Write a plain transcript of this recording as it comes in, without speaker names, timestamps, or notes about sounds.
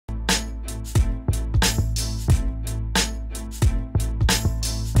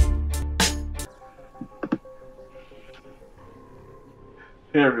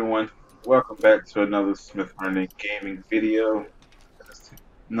Hey everyone, welcome back to another Smith Herndon gaming video.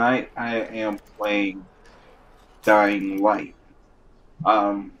 Tonight I am playing Dying Light.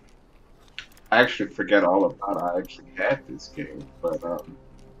 Um, I actually forget all about I actually had this game, but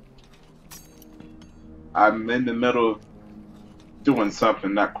I'm in the middle of doing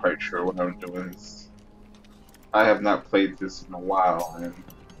something, not quite sure what I'm doing. I have not played this in a while, and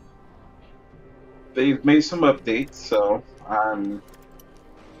they've made some updates, so I'm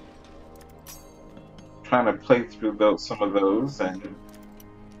trying to play through some of those, and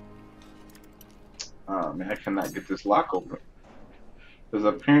man, I cannot get this lock open. Because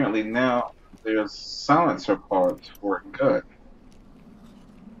apparently now there's silencer parts for a gun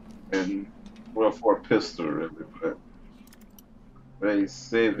and well for a pistol really, but they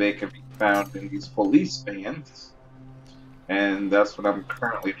say they can be found in these police vans, and that's what I'm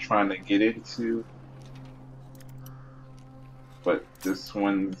currently trying to get into. But this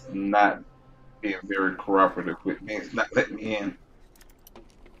one's not being very cooperative with me. It's not letting me in.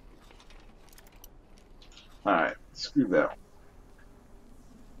 Alright, screw that.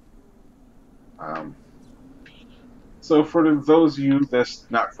 Um, so for those of you that's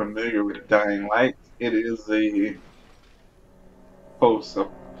not familiar with Dying Light, it is a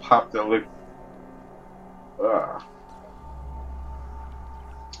post-apocalyptic uh,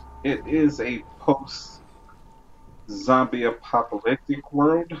 it is a post-zombie apocalyptic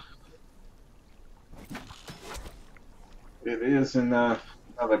world. It is in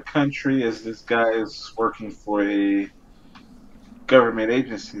another country, as this guy is working for a government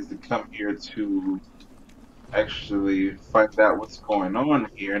agencies to come here to actually find out what's going on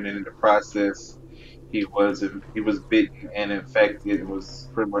here. And then in the process, he was bitten and infected and was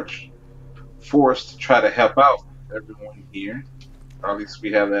pretty much forced to try to help out everyone here. Or at least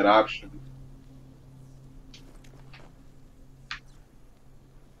we have that option.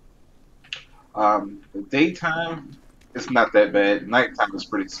 The daytime, it's not that bad. Nighttime is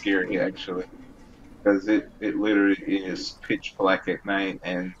pretty scary actually, because it literally is pitch black at night,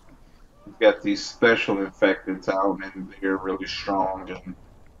 and you've got these special infecteds out, and they're really strong, and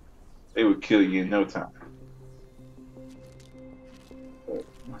they would kill you in no time. But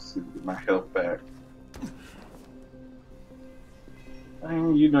let's see, get my health back.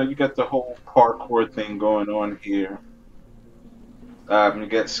 And you know, you got the whole parkour thing going on here. You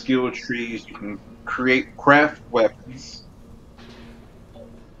got skill trees. You can craft weapons.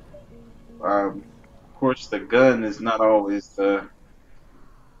 Of course, the gun is not always the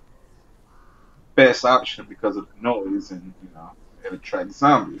best option because of the noise, and you know it attracts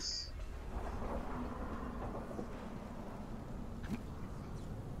zombies.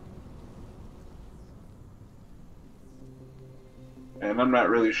 And I'm not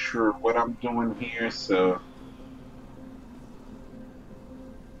really sure what I'm doing here, so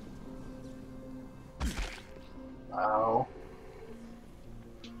ow.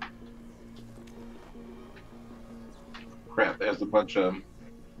 Crap, there's a bunch of them.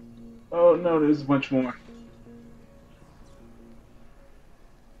 Oh no, there's a bunch more.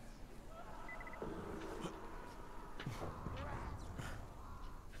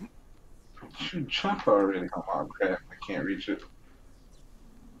 Shoot, jump already. Oh, oh crap, I can't reach it.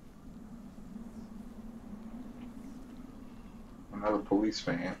 Another police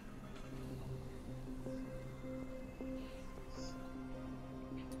van.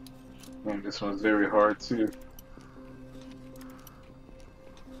 Man, this one's very hard too.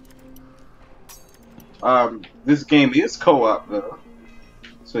 This game is co-op though,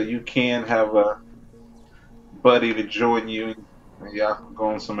 so you can have a buddy to join you, and y'all can go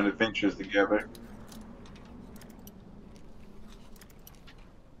on some adventures together.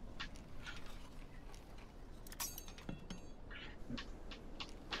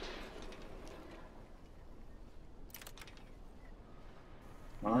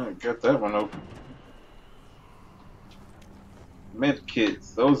 Alright, got that one open. Med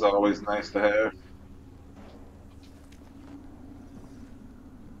kits, those are always nice to have.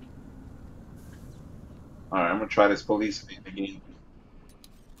 Alright, I'm gonna try this police thing again.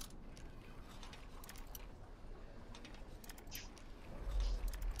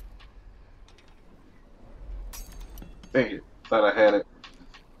 Dang it, thought I had it.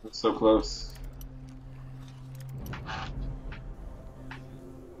 It's so close.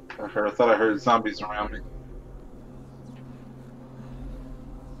 I thought I heard zombies around me.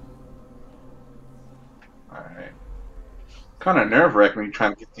 Alright. Kind of nerve-wracking when you're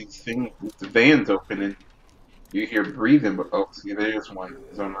trying to get these things, the vans open, and you hear breathing, but oh, see, there's one.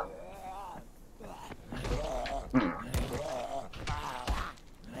 There's on hmm.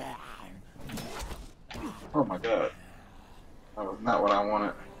 Oh my god. That was not what I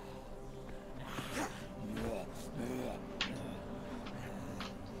wanted.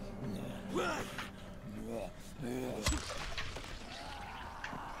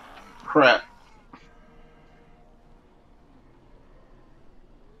 Crap.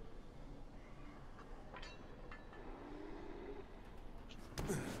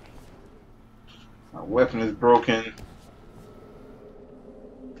 My weapon is broken.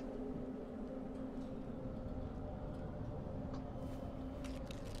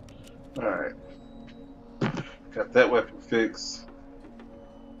 Alright. Got that weapon fixed.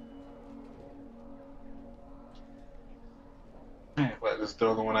 Man, what, this is the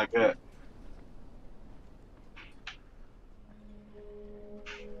only one I got.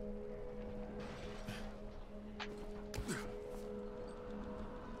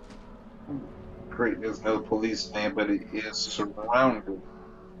 Great, there's no policeman, but it is surrounded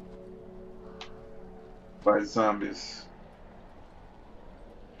by zombies.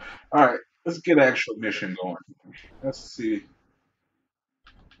 Alright, let's get an actual mission going. Let's see.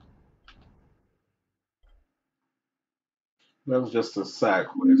 That was just a side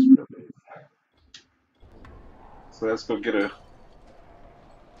quest, really. So let's go get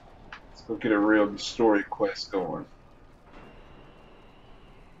a real story quest going.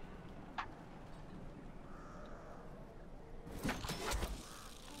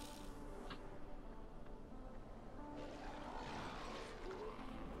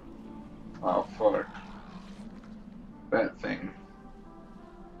 Oh fuck. That thing.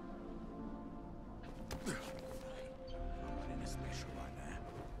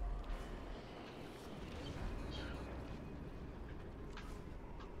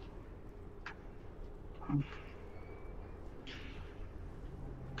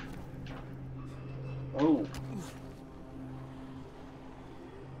 Oh.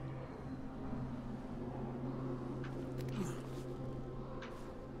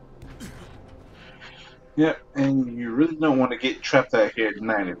 Yep, and you really don't want to get trapped out here at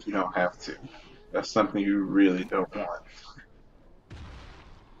night if you don't have to. That's something you really don't want.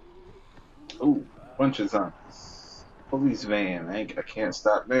 Oh, bunch of zombies. Police van. I can't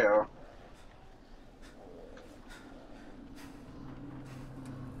stop now.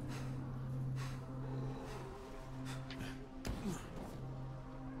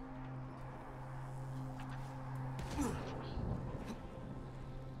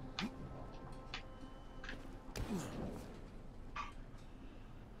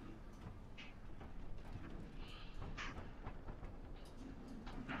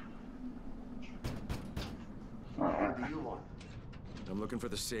 What do you want? I'm looking for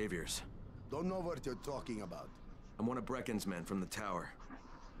the Saviors. Don't know what you're talking about. I'm one of Brecken's men from the tower.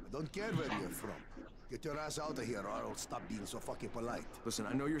 I don't care where you're from. Get your ass out of here or I'll stop being so fucking polite. Listen,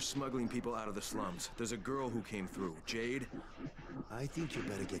 I know you're smuggling people out of the slums. There's a girl who came through, Jade. I think you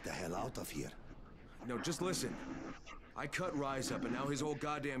better get the hell out of here. No, just listen. I cut Rise up and now his whole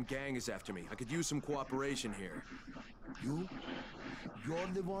goddamn gang is after me. I could use some cooperation here. You? You're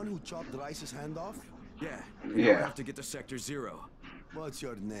the one who chopped Rice's hand off? Yeah. Yeah. I have to get to Sector 0. What's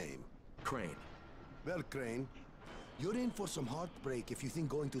your name? Crane. Well, Crane, you're in for some heartbreak if you think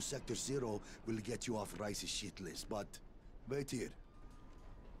going to Sector 0 will get you off Rice's shit list, but wait here.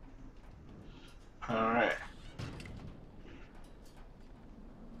 Alright.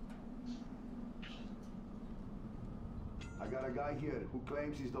 I got a guy here who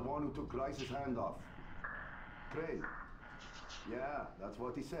claims he's the one who took Rice's hand off. Crane. Yeah, that's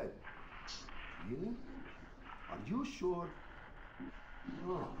what he said. Really? Are you sure?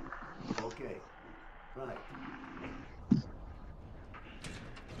 Oh, okay. Right.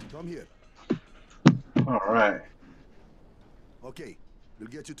 Come here. Alright. Okay, we'll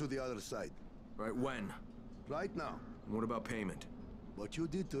get you to the other side. Right, when? Right now. And what about payment? What you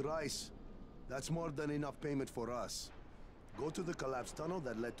did to Rice, that's more than enough payment for us. Go to the collapsed tunnel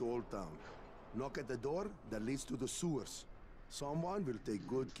that led to Old Town. Knock at the door that leads to the sewers. Someone will take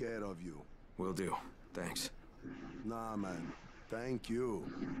good care of you. Will do. Thanks. Nah, man. Thank you.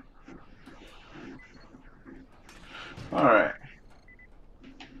 Alright.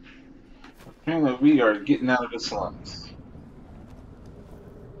 Apparently we are getting out of the slums.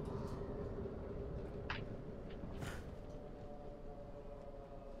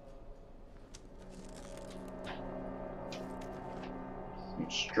 Some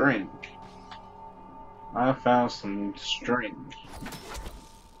string. I found some string.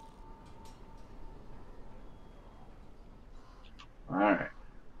 Alright.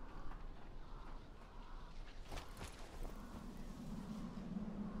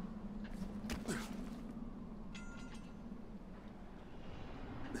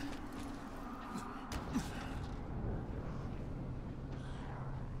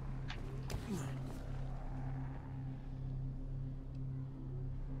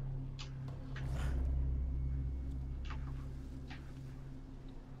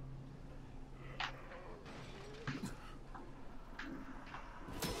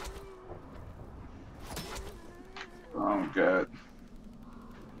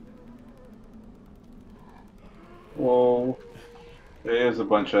 There's a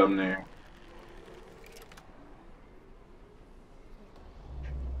bunch of them there.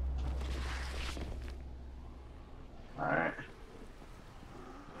 Alright.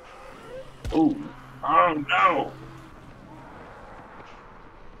 Ooh. Oh no!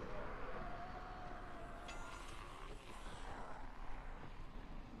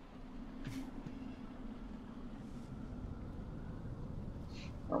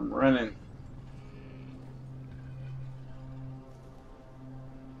 I'm running.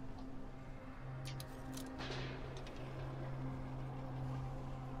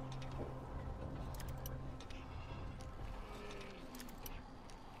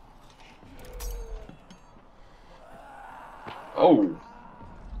 Oh!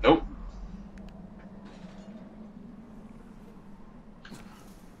 Nope.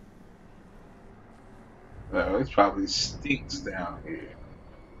 Oh, it probably stinks down here.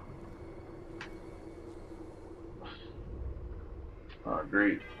 Oh,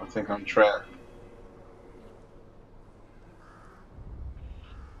 great. I think I'm trapped.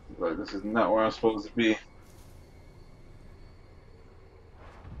 But this is not where I'm supposed to be.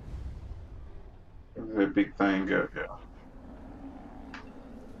 Where did that big thing go? Yeah.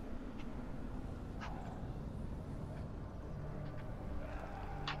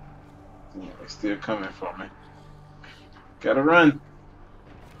 Yeah, they're still coming for me. Gotta run.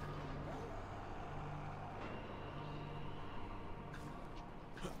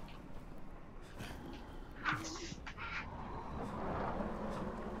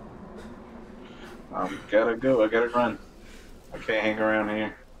 Gotta go. I gotta run. I can't hang around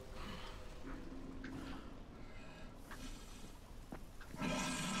here.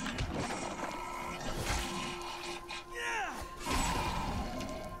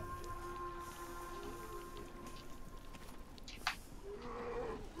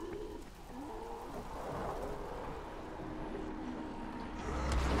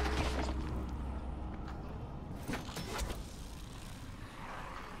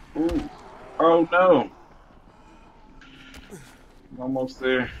 Ooh. Oh no. I'm almost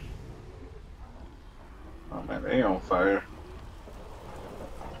there. Oh man, they on fire.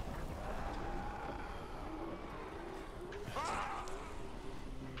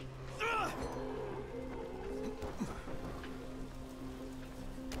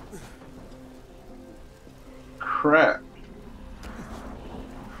 Crap.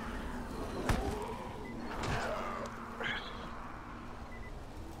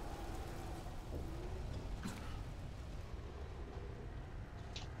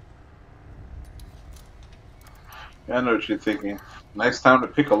 I know what you're thinking. Nice time to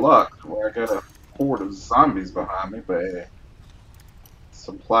pick a lock where I got a horde of zombies behind me, but hey,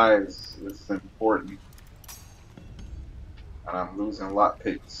 supplies is important. And I'm losing lock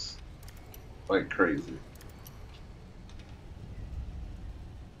picks like crazy.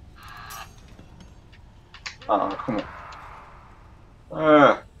 Oh, come on.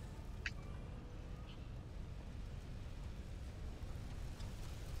 Ah,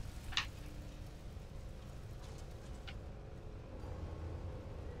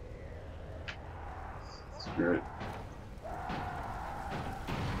 screw it.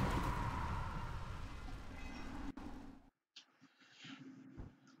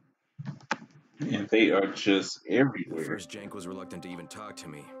 And they are just At everywhere. first, Jank was reluctant to even talk to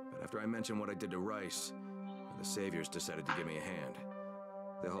me, but after I mentioned what I did to Rice, the Saviors decided to give me a hand.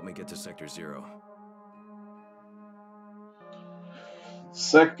 They'll help me get to Sector Zero.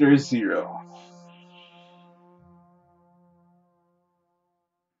 Sector Zero.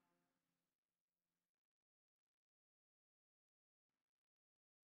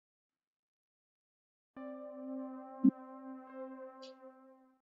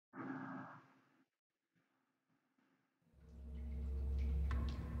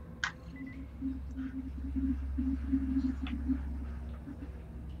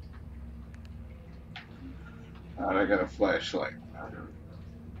 I got a flashlight.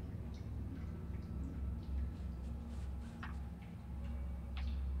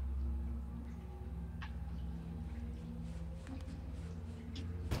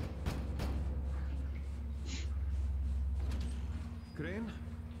 Crane?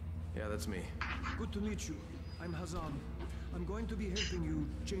 Yeah, that's me. Good to meet you. I'm Hazan. I'm going to be helping you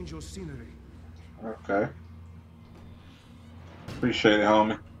change your scenery. Okay. Appreciate it,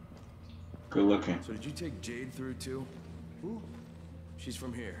 homie. Good looking. So did you take Jade through too? Who? She's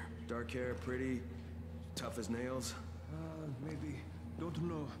from here. Dark hair, pretty, tough as nails. Maybe. Don't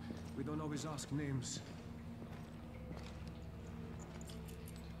know. We don't always ask names.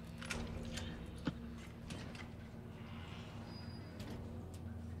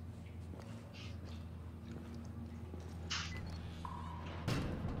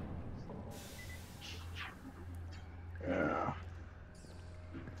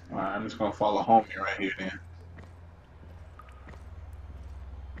 just gonna follow homie right here then.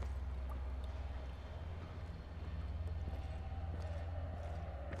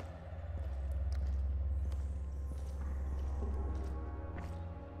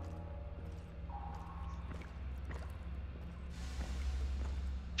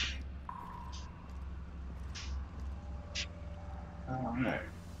 Alright.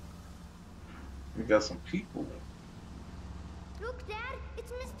 We got some people. Look, Dad,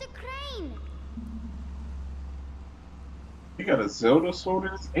 it's Mr. Crane. He got a Zelda sword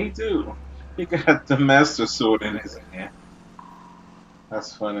in his. Hey, dude. He got the Master Sword in his hand.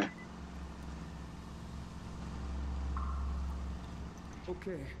 That's funny.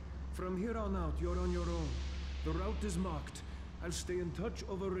 Okay, from here on out, you're on your own. The route is marked. I'll stay in touch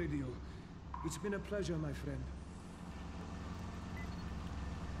over radio. It's been a pleasure, my friend.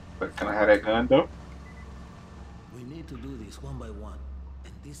 But can I have that gun though? We need to do this one by one,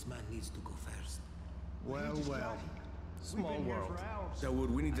 and this man needs to go first. Well, well. Small world.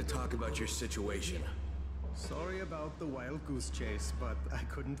 Dawood, we need to talk about your situation. Sorry about the wild goose chase, but I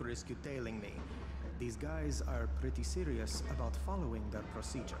couldn't risk you tailing me. These guys are pretty serious about following their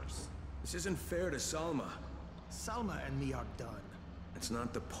procedures. This isn't fair to Salma. Salma and me are done. That's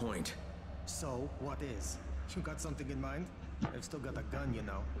not the point. So, what is? You got something in mind? I've still got a gun, you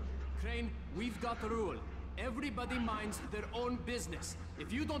know. Crane, we've got a rule. Everybody minds their own business.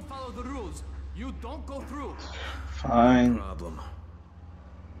 If you don't follow the rules, you don't go through. Fine. Problem.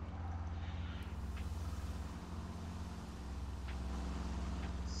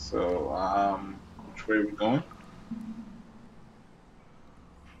 So, which way are we going?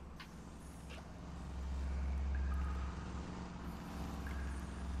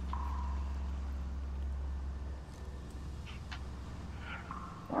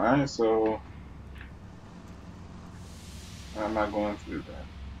 Alright, so I'm not going through that.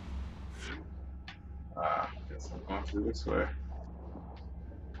 Guess I'm going through this way.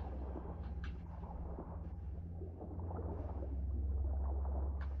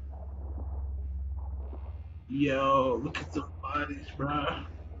 Yo, look at the bodies, bro.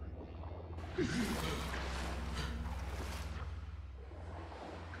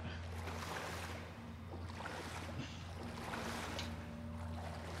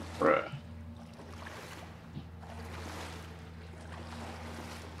 Bruh.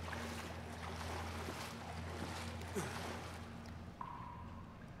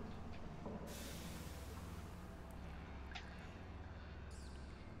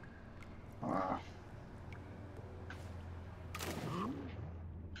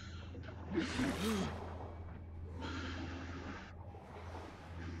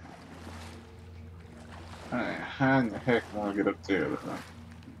 How in the heck do I want to get up there?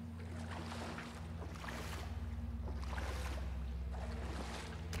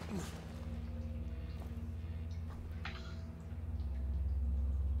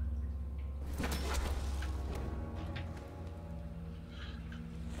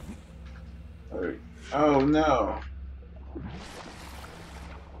 Oh no!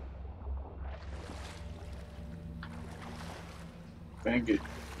 Dang it.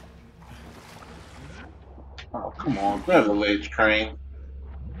 Oh, come on. Grab the ledge, Crane.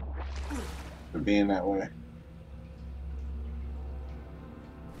 For being that way.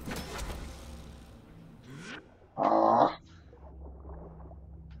 Aw.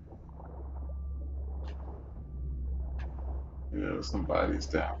 Yeah, there's some bodies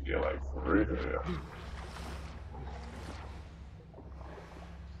down here, like, for real.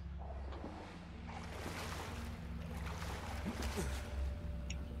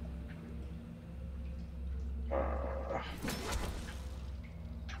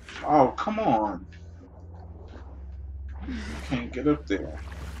 Oh, come on. Can't get up there.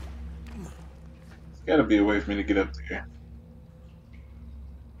 There's gotta be a way for me to get up there.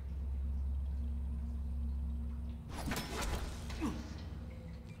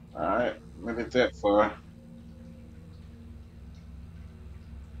 Alright, made it that far.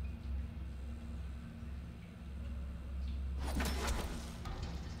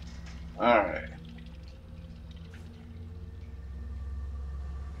 Alright.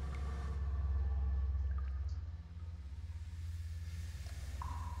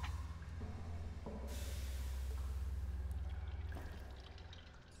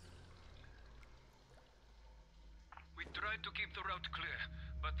 We tried to keep the route clear,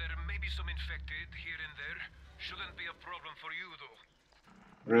 but there may be some infected here and there. Shouldn't be a problem for you, though.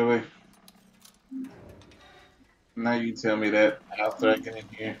 Really? Now you tell me that after I get in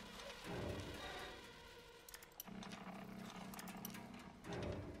here.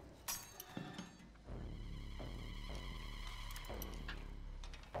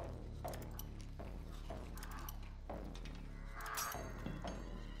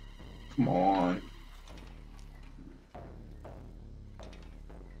 Come on.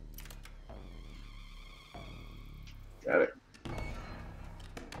 Got it.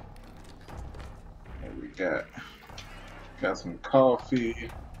 And we got some coffee.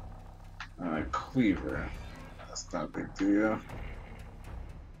 Cleaver. That's not a big deal.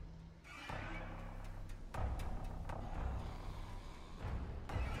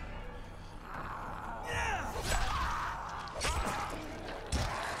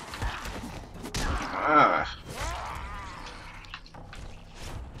 Ah.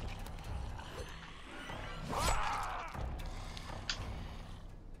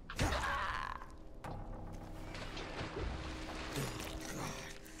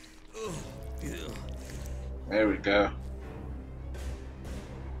 There we go.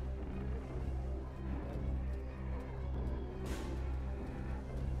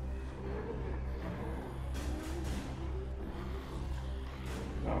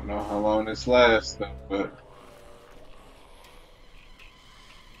 Don't know how long this lasts though, but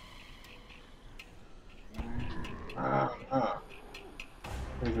I don't know.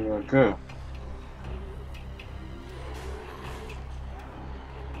 Where do I go?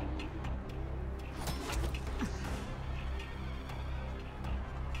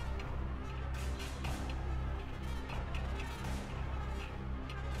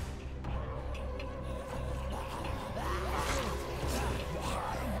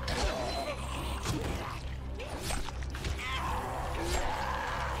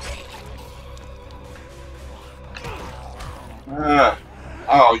 Ah.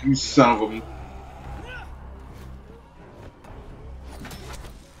 Oh, you son of a.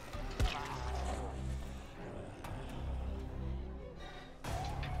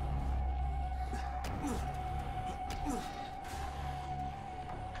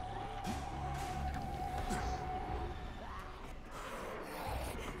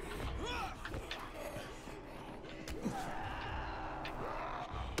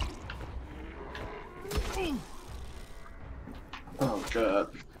 Oh God.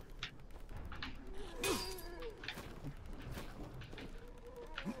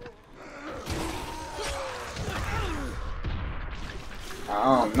 I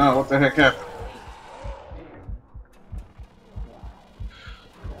don't know what the heck happened.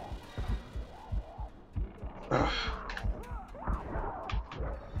 Ugh.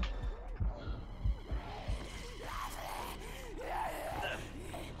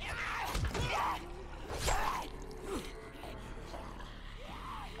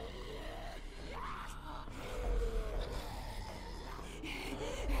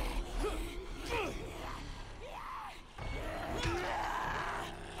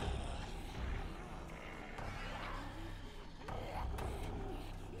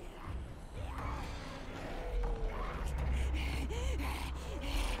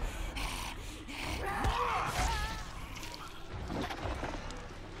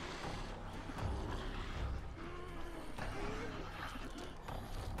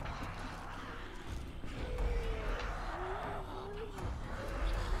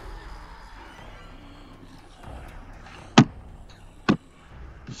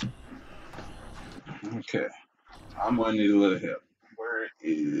 Okay, I'm gonna need a little help. Where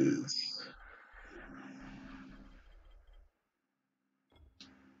is?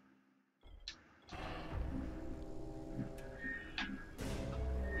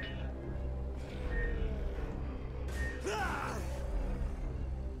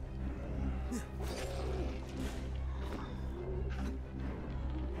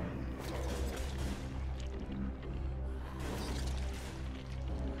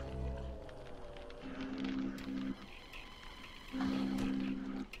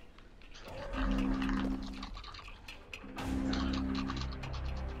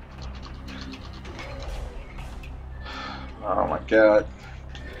 Oh my God.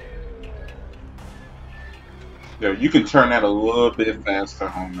 Yo, you can turn that a little bit faster,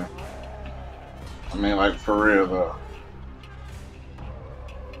 homie. I mean, like for real though.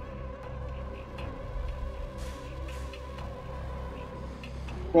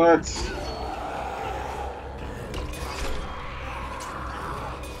 What?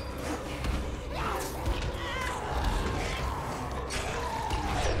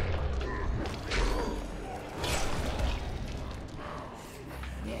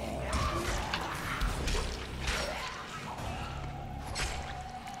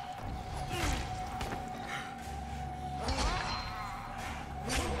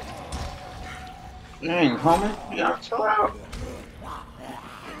 Dang, homie, you gotta chill out.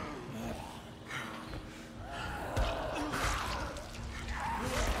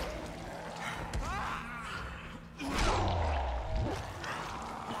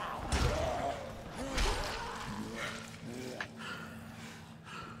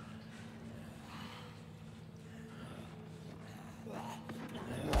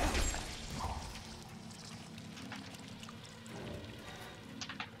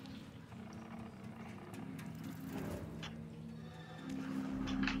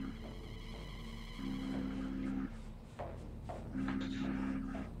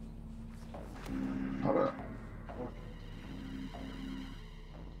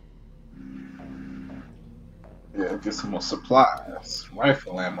 get some more supplies.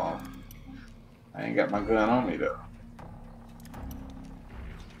 Rifle ammo. I ain't got my gun on me though.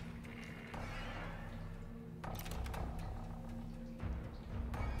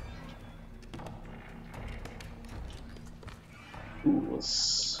 Ooh, a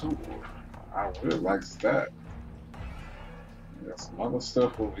sword. I really like that. Got some other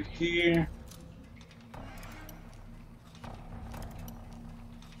stuff over here.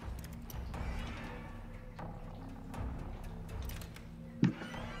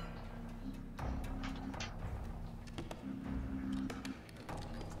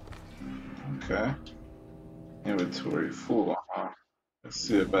 Okay. Inventory full, huh? Let's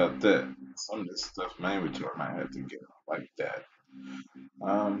see about that. Some of this stuff in my inventory might have to get like that.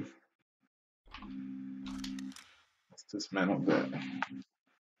 Um, let's dismantle that.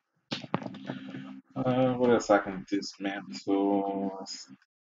 What else I can dismantle?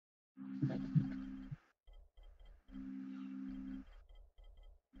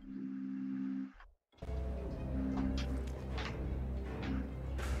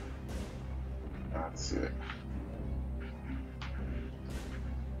 That's it.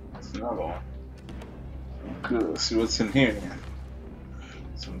 That's another one. Good. Let's see what's in here then.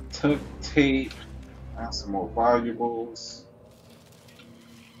 Some tuck tape. Some more valuables.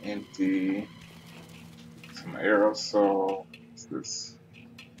 Empty. Some aerosol. What's this?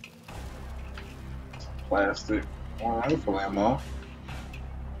 Some plastic. More rifle ammo.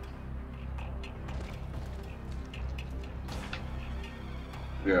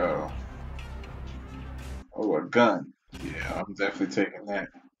 Yeah. Oh, a gun. Yeah, I'm definitely taking that.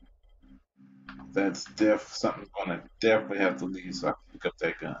 That's something's gonna definitely have to leave so I can pick up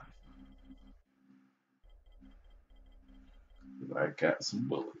that gun. I got some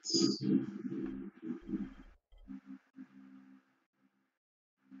bullets.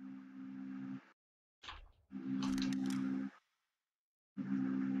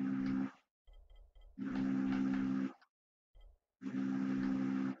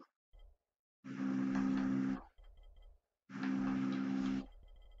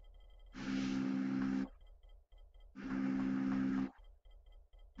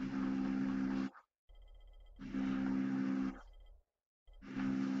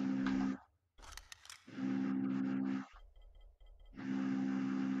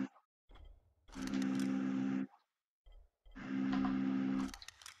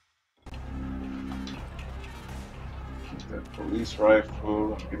 Get that police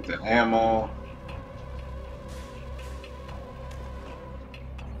rifle, get the ammo.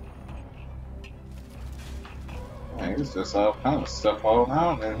 Man, it's just all kind of stuff all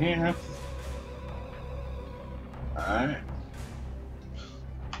around in here. Alright.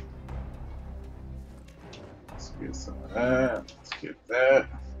 Let's get some of that. Let's get that.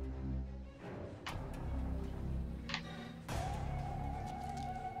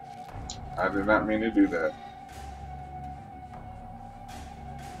 I did not mean to do that.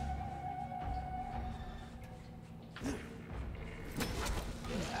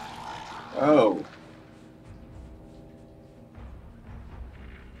 Oh.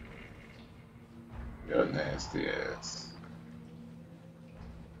 You're nasty ass.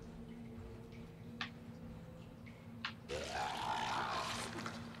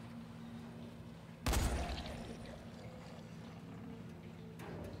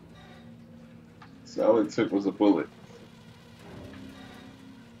 So all it took was a bullet.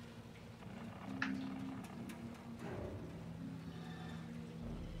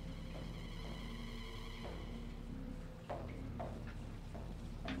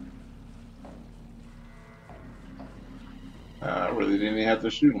 I really didn't even have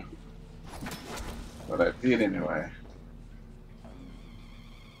to shoot him. But I did anyway.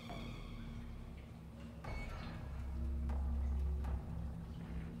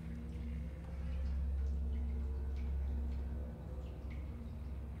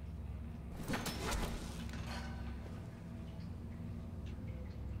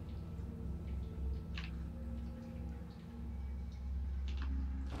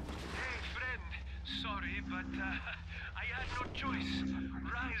 Sorry, but I had no choice.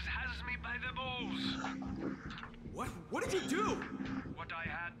 Rise has me by the balls. What did you do? What I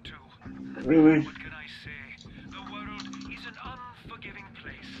had to. Really? What can I say? The world is an unforgiving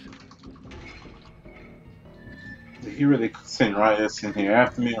place. Did he really send Riot in here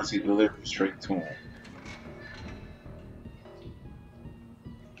after me or is he delivering straight to him?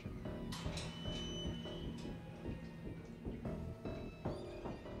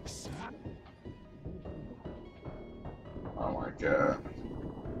 Oh my god.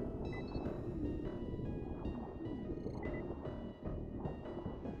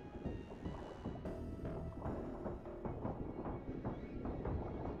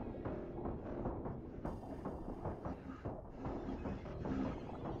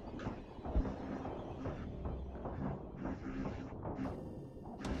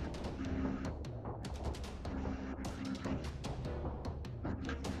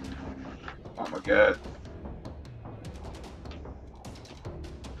 Oh my god.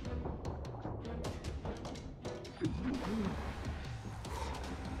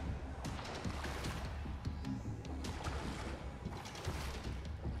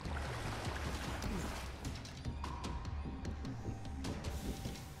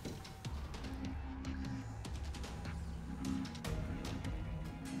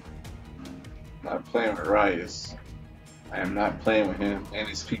 Not playing with Riot. I am not playing with him and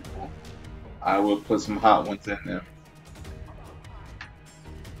his people. I will put some hot ones in them.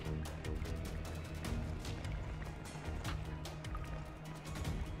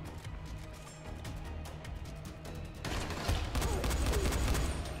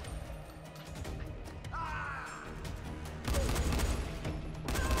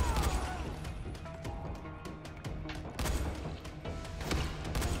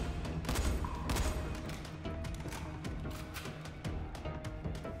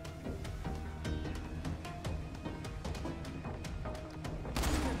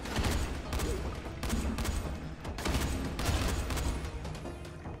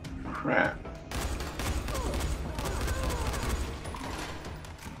 Crap.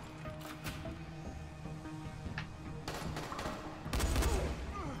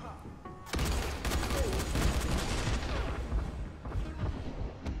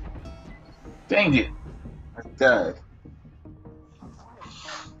 Dang it! I died.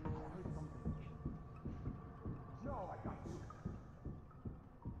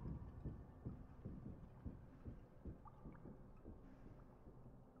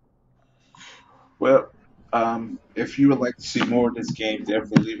 Well, if you would like to see more of this game,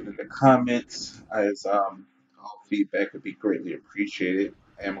 definitely leave it in the comments. As all feedback would be greatly appreciated.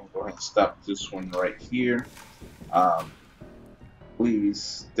 And we'll go ahead and stop this one right here. Um,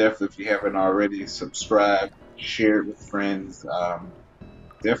 Please, definitely, if you haven't already, subscribe, share it with friends.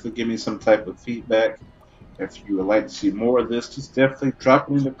 Definitely give me some type of feedback. If you would like to see more of this, just definitely drop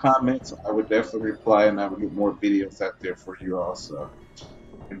it in the comments. I would definitely reply and I will get more videos out there for you also.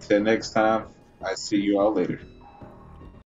 Until next time, I see you all later.